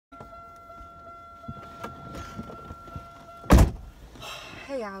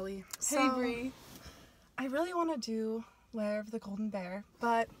Hey Allie. Hey Bre. I really want to do Lair of the Golden Bear,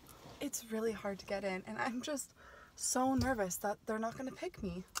 but it's really hard to get in, and I'm just so nervous that they're not going to pick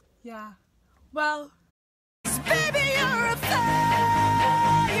me. Yeah. Well, baby, you're a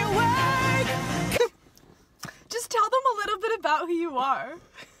firework. just tell them a little bit about who you are.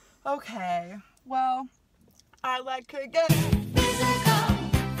 Okay. Well, I like to get Physical.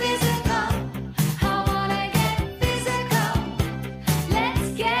 I wanna get physical.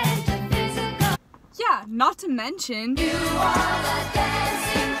 Let's get into physical. Yeah, not to mention, You are the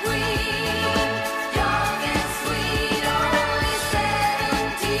dancing queen, young and sweet, only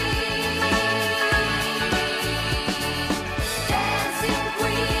 17. Dancing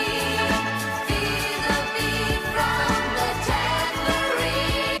queen, feel the beat from the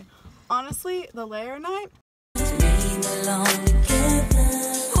tambourine. honestly the Lair night.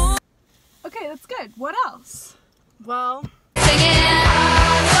 okay, that's good. What else? Well,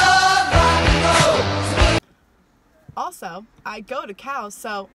 also I go to cows,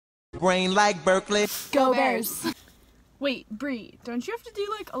 so Brain like Berkeley. Go Bears. Wait, Bre, don't you have to do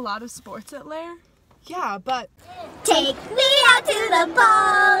like a lot of sports at Lair? yeah, but Take me out to the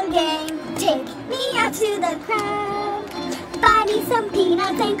ball game. Take me out to the crowd. Buy me some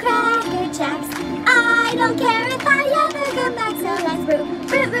peanuts and cracker jacks. I don't care if I ever come back. So let's root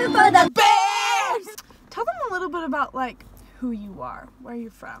for the Bears. Tell them a little bit about like who you are, where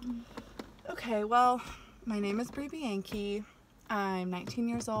you're from. okay, well, my name is Bre Bianchi. I'm 19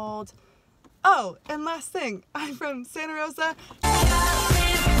 years old. Oh, and last thing, I'm from Santa Rosa.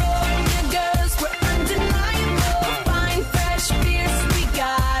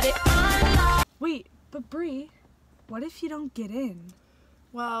 Wait, but Bre, what if you don't get in?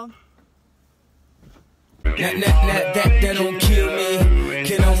 Well, That don't kill me,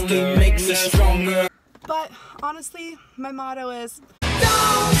 can only make me stronger. but honestly, my motto is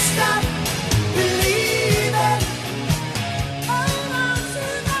Don't stop believing.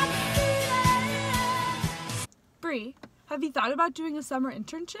 Bre, have you thought about doing a summer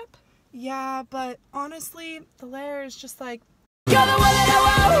internship? yeah, but honestly, the Lair is just like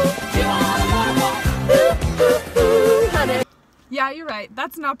Yeah, you're right.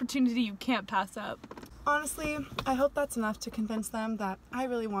 That's an opportunity you can't pass up. honestly, I hope that's enough to convince them that I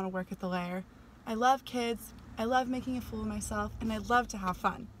really want to work at the Lair. I love kids, I love making a fool of myself, and I love to have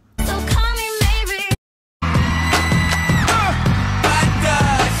fun.